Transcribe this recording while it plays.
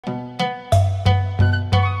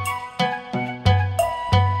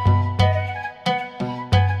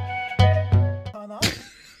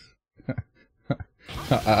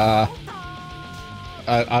I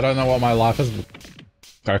don't know what my life is.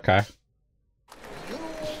 Okay.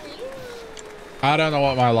 I don't know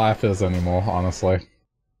what my life is anymore, honestly.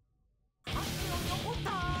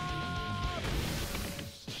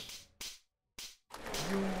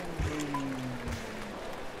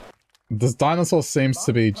 This dinosaur seems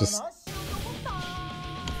to be just...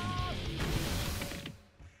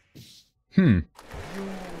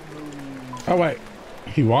 Oh wait,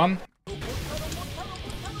 he won?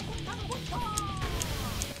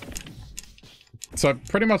 So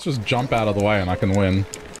pretty much just jump out of the way and I can win.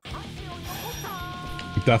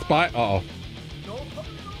 Death bite? Uh-oh.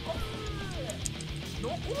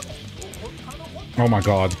 Oh my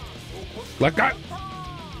god. Let go!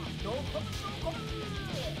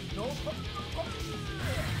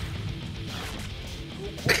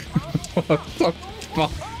 What the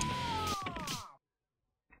fuck?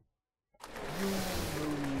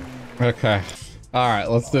 Okay.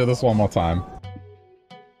 Alright, let's do this one more time.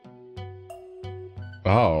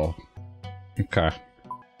 Oh. Okay.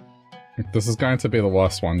 This is going to be the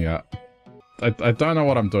worst one yet. I don't know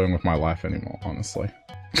what I'm doing with my life anymore, honestly.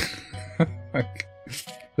 Like,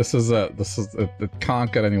 this is it. This is it. It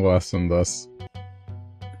can't get any worse than this.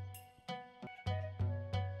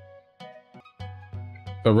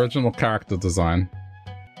 Original character design.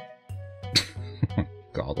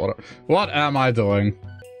 God, what am I doing?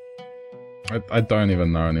 I don't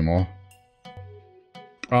even know anymore.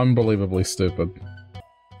 Unbelievably stupid.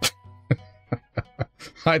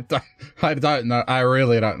 I don't know. I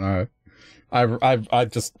really don't know. I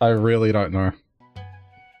really don't know.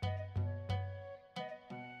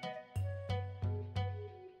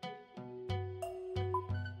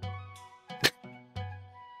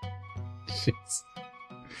 Jeez.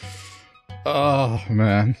 Oh,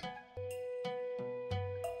 man.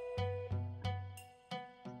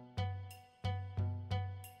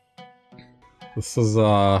 This is,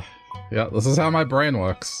 yeah, this is how my brain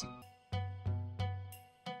works.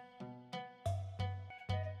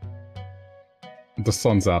 This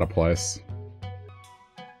one's out of place.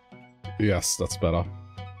 Yes, that's better.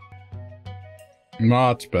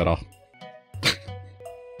 Much better.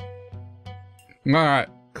 Alright,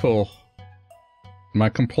 cool. My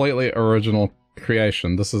completely original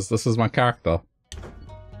creation. This is my character.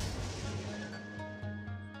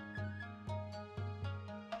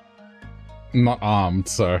 I'm not armed,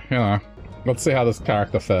 so, you know. Let's see how this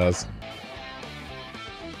character fares.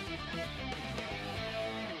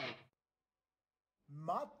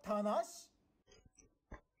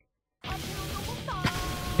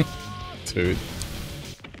 Dude.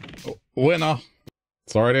 Winner!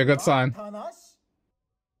 It's already a good sign.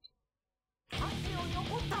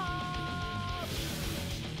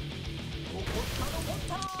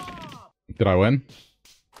 Did I win?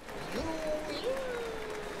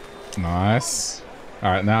 Nice.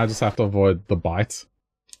 Alright, now I just have to avoid the bite.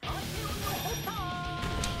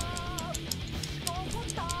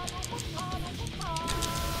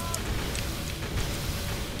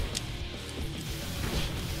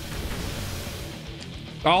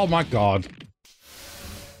 Oh my god.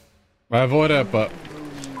 I avoid it, but...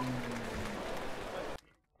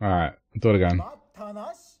 Alright, do it again.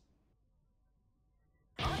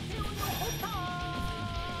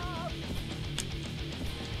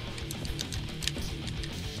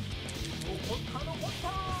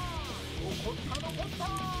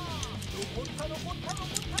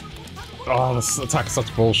 Oh, this attack is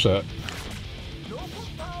such bullshit.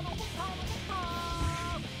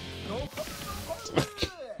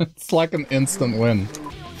 It's like an instant win.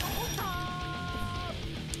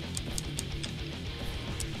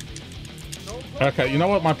 Okay, you know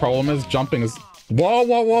what my problem is? Jumping is... Whoa,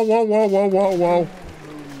 whoa, whoa, whoa, whoa, whoa, whoa, whoa.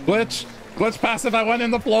 Glitch! Glitch passive, I went in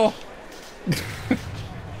the floor!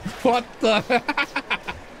 What the...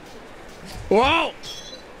 Whoa!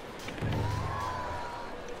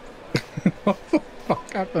 What the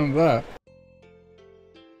fuck happened there?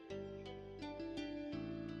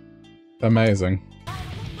 Amazing.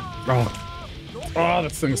 Oh,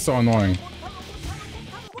 this thing is so annoying.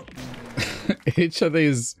 Each of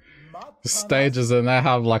these stages and they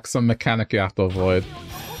have like some mechanic you have to avoid.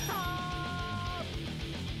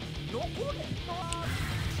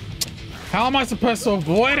 How am I supposed to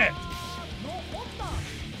avoid it?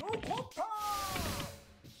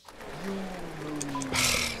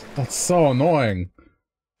 That's so annoying.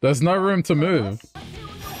 There's no room to move.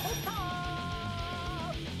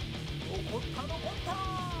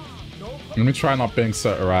 Let me try not being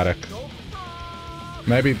so erratic.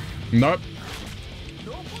 Maybe... Nope.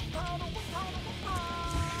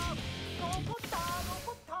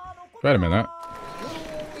 Wait a minute.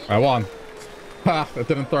 I won. Ha! It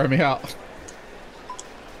didn't throw me out.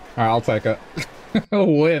 Alright, I'll take it. A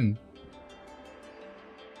win.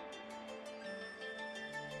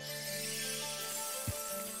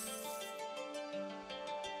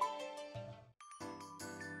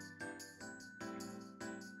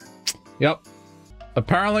 Yep.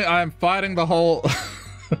 Apparently I am fighting the whole...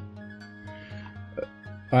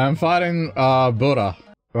 I am fighting, Buddha.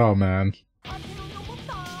 Oh, man.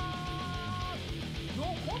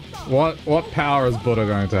 What power is Buddha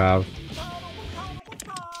going to have?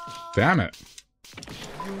 Damn it.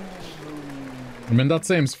 I mean, that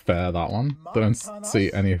seems fair, that one. Don't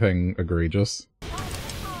see anything egregious.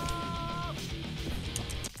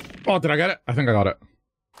 Oh, did I get it? I think I got it.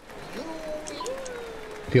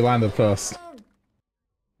 He landed first.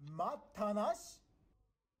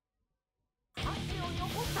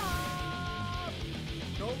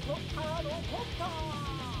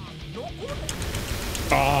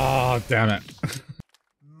 Oh, damn it.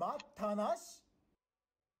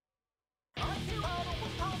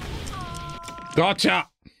 Gotcha!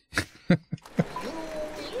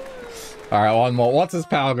 Alright, one more. What's his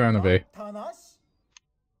power going to be?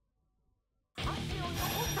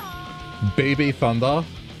 Baby Thunder?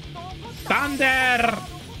 Thunder!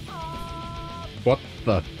 What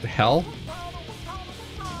the hell?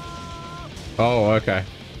 Oh, okay.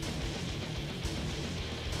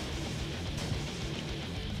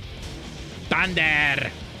 Thunder!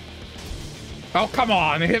 Oh, come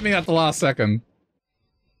on! It hit me at the last second.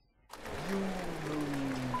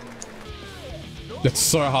 It's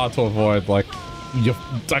so hard to avoid, like... I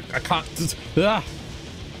can't... Just,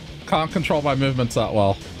 can't control my movements that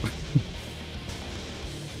well.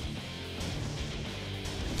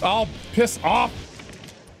 Oh, piss off!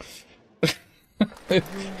 it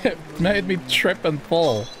made me trip and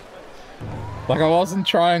fall. Like, I wasn't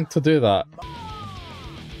trying to do that.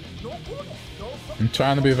 I'm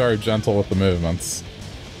trying to be very gentle with the movements.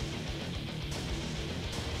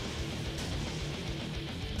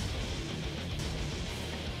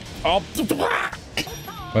 Oh!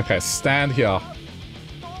 Okay, stand here.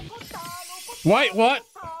 Wait, what?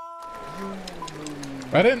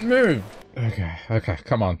 I didn't move! Okay, okay,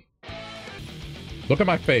 come on. Look at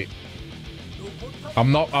my feet. I'm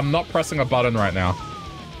not pressing a button right now.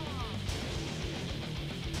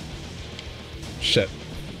 Shit.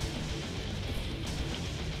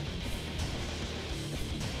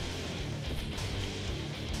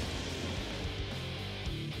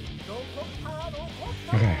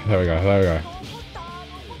 Okay, there we go, there we go.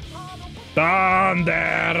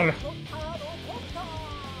 Thunder!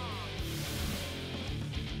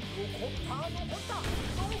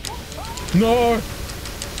 No!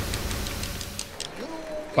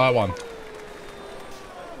 I won.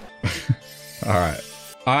 Alright.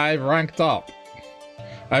 I ranked up.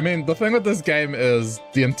 I mean, the thing with this game is,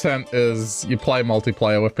 the intent is you play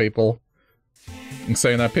multiplayer with people. And so,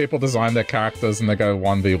 you know, people design their characters and they go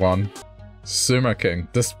 1v1. Sumo King.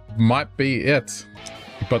 This might be it.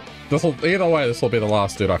 But this'll, either way, this will be the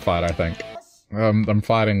last dude I fight, I think. I'm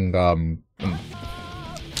fighting, oh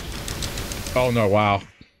no, wow.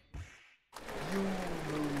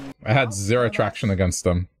 I had zero traction against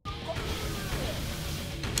them.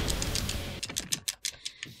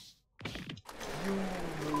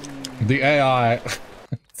 The AI,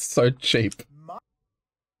 it's so cheap.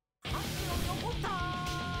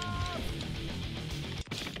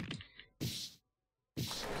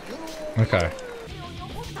 Okay.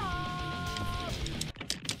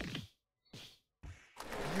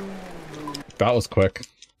 That was quick.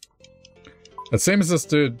 It seems this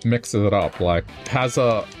dude mixes it up, like, has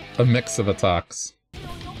a mix of attacks.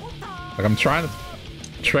 Like, I'm trying to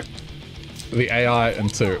trick the AI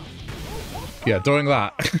into... Yeah, doing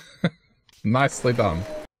that. Nicely done.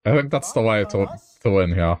 I think that's the way to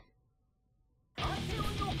win here.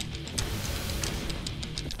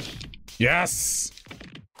 Yes!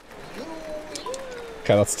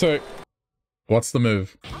 Okay, that's two. What's the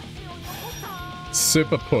move?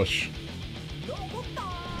 Super push.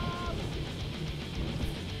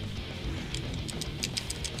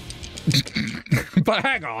 But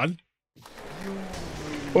hang on.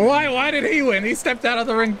 Why did he win? He stepped out of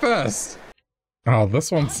the ring first. Oh,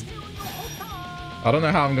 this one's... I don't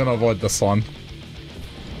know how I'm gonna avoid this one.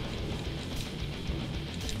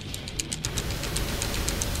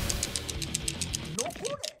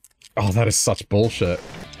 Oh, that is such bullshit.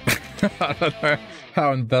 I don't know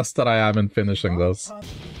how invested I am in finishing this.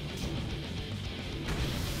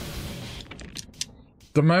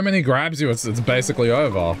 The moment he grabs you, it's basically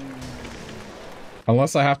over.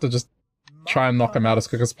 Unless I have to just try and knock him out as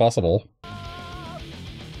quick as possible.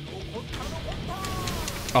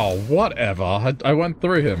 Oh, whatever. I went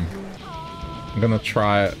through him. I'm gonna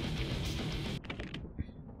try it.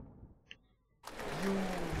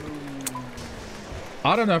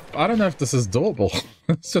 I don't know if this is doable.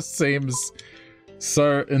 It just seems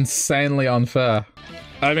so insanely unfair.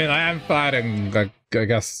 I mean, I am fighting, I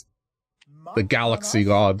guess, the galaxy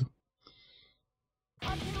god.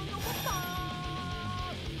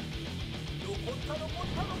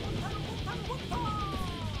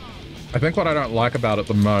 I think what I don't like about it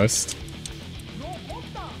the most...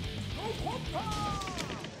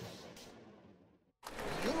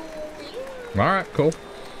 Alright, cool.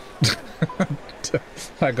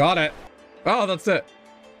 I got it. Oh, that's it.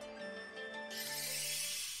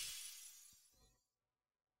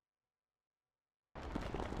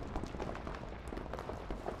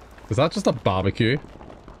 Is that just a barbecue?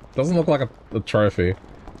 Doesn't look like a trophy.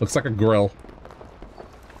 Looks like a grill.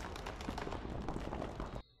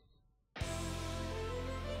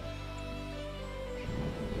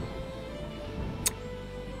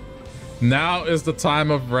 Now is the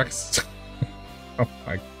time of Rex. Oh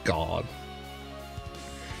my god.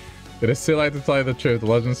 It is too late to tell you the truth. The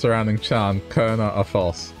legends surrounding Chan Kona are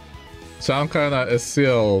false. Chan Kona is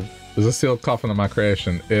sealed. Is a sealed coffin of my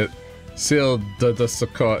creation. It sealed the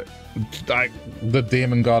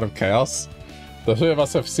demon god of chaos. The three of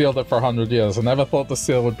us have sealed it for 100 years. I never thought the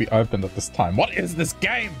seal would be opened at this time. What is this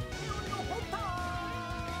game?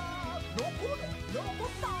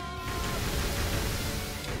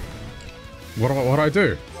 What do I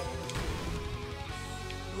do?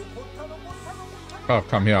 Oh,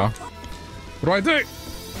 come here. What do I do?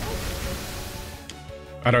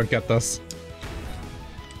 I don't get this.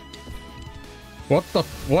 What the...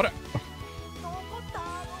 what...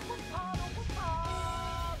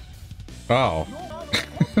 Oh.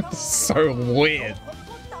 So weird.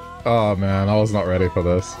 Oh man, I was not ready for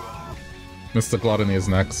this. Mr. Gluttony is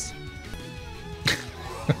next.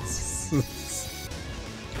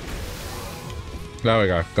 There we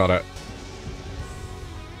go, got it.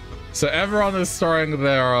 So everyone is throwing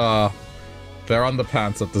their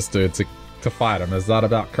underpants at this dude to fight him, is that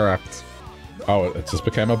about correct? Oh, it just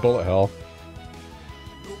became a bullet hell.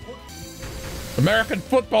 American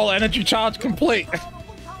football energy charge complete!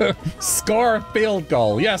 Score a field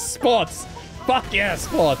goal. Yes, sports! Fuck yeah,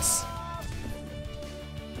 sports!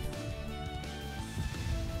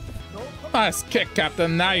 Nice kick,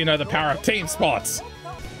 Captain. Now you know the power of team sports.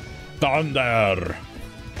 Thunder!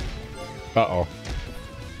 Uh-oh.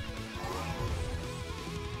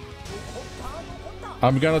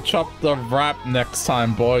 I'm gonna chop the rap next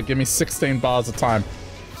time, boy. Give me 16 bars of time.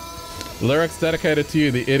 Lyrics dedicated to you,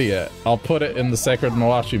 the idiot. I'll put it in the sacred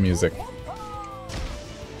Morodashi music.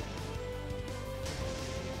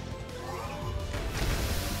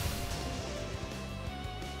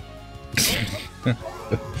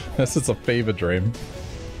 This is a fever dream.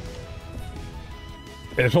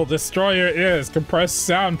 It will destroy your ears. Compressed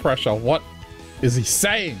sound pressure. What is he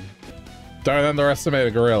saying? Don't underestimate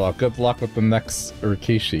a gorilla. Good luck with the next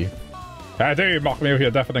Rikishi. How dare you mock me with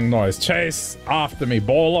your deafening noise? Chase after me,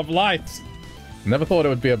 ball of light! Never thought it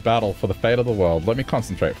would be a battle for the fate of the world. Let me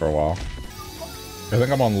concentrate for a while. I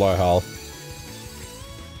think I'm on low health.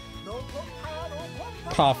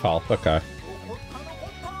 Half health, okay.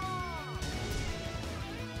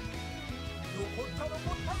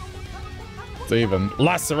 It's even.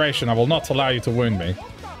 Laceration, I will not allow you to wound me.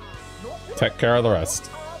 Take care of the rest.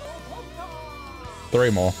 3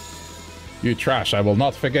 more. You trash, I will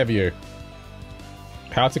not forgive you.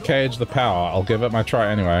 How to cage the power, I'll give it my try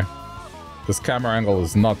anyway. This camera angle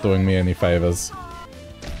is not doing me any favors.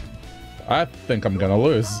 I think I'm gonna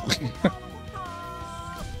lose.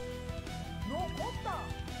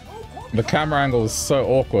 The camera angle is so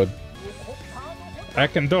awkward. I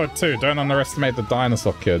can do it too, don't underestimate the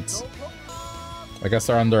dinosaur kids. I guess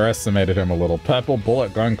I underestimated him a little. Purple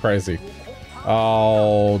bullet going crazy.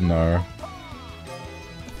 Oh no.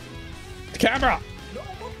 Camera!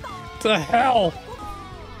 To hell!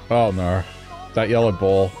 Oh no. That yellow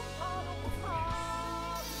ball.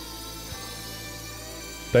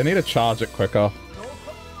 They need to charge it quicker.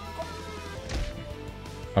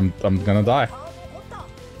 I'm gonna die.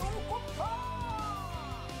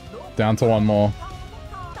 Down to 1 more.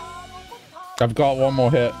 I've got 1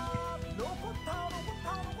 more hit.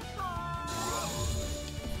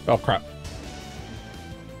 Oh crap.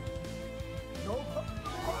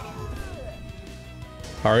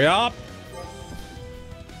 Hurry up!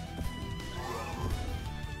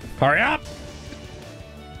 Hurry up!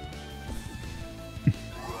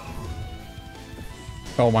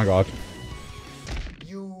 Oh my god.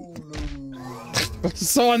 It's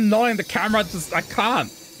so annoying, the camera just... I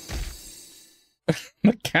can't.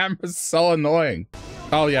 The camera's so annoying.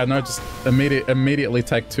 Oh yeah, no, just immediately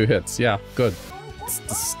take 2 hits. Yeah, good. It's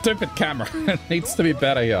the stupid camera. It needs to be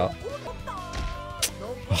better here.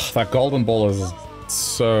 Oh, that golden ball is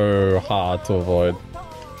so hard to avoid.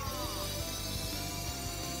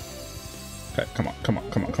 Okay, come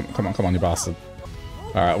on, you bastard.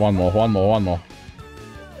 Alright, one more.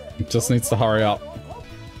 It just needs to hurry up.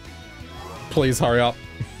 Please hurry up.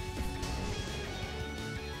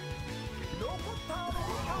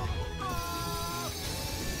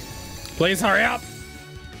 Please hurry up!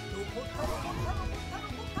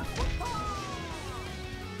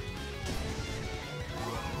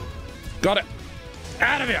 Got it!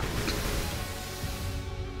 Out of here!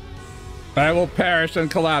 I will perish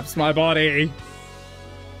and collapse my body!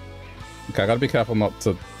 Okay, I gotta be careful not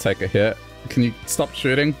to take a hit. Can you stop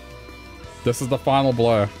shooting? This is the final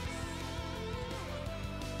blow.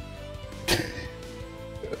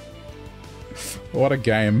 What a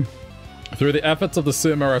game. Through the efforts of the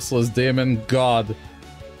sumo wrestlers, Demon God...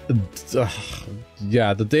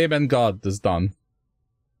 yeah, the Demon God is done.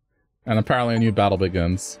 And apparently a new battle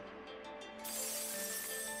begins.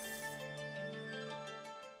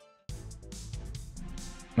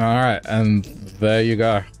 Alright, and there you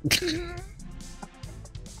go.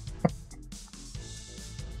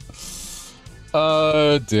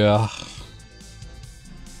 Oh dear.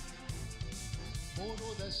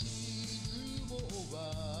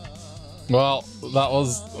 Well, that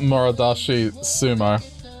was Morodashi Sumo.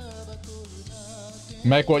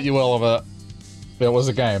 Make what you will of it. It was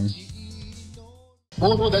a game.